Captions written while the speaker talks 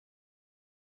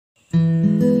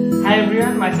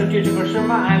everyone, myself Tirthankar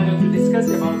Sarma. I am going to discuss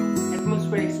about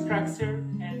atmospheric structure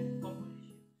and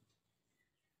composition.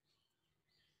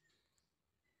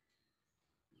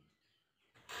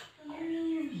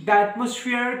 The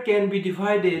atmosphere can be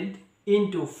divided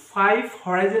into 5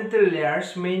 horizontal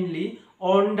layers mainly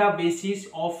on the basis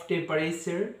of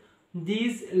temperature.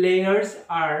 These layers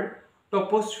are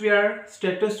troposphere,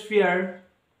 stratosphere,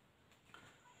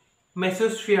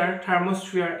 mesosphere,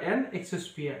 thermosphere and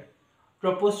exosphere.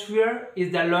 Troposphere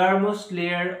is the lowermost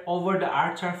layer over the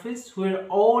Earth's surface where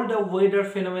all the weather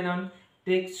phenomenon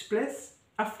takes place.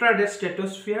 After the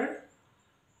stratosphere,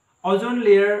 ozone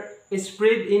layer is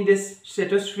spread in this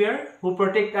stratosphere who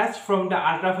protect us from the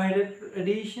ultraviolet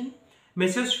radiation.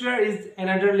 Mesosphere is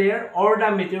another layer, or the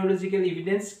meteorological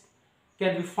evidence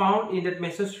can be found in that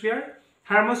mesosphere.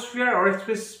 Thermosphere or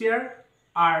exosphere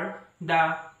are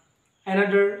the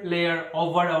another layer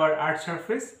over our Earth's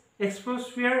surface.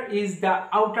 Exosphere is the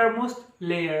outermost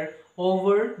layer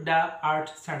over the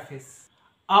Earth's surface.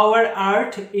 Our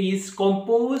Earth is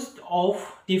composed of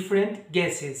different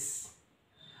gases.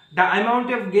 The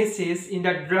amount of gases in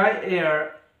the dry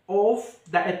air of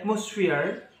the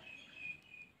atmosphere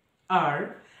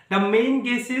are, the main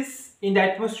gases in the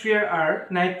atmosphere are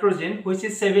nitrogen, which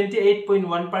is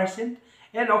 78.1%,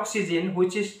 and oxygen,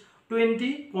 which is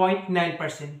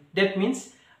 20.9%. That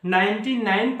means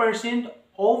 99%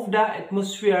 of the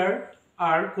atmosphere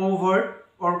are covered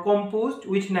or composed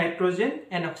with nitrogen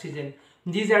and oxygen.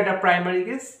 These are the primary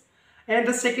gases, and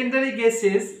the secondary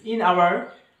gases in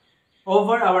over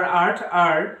our Earth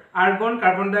are argon,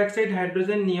 carbon dioxide,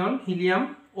 hydrogen, neon,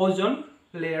 helium, ozone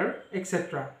layer,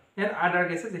 etc. and other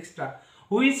gases extra,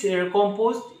 which are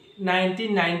composed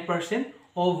 99%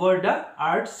 over the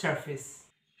Earth's surface.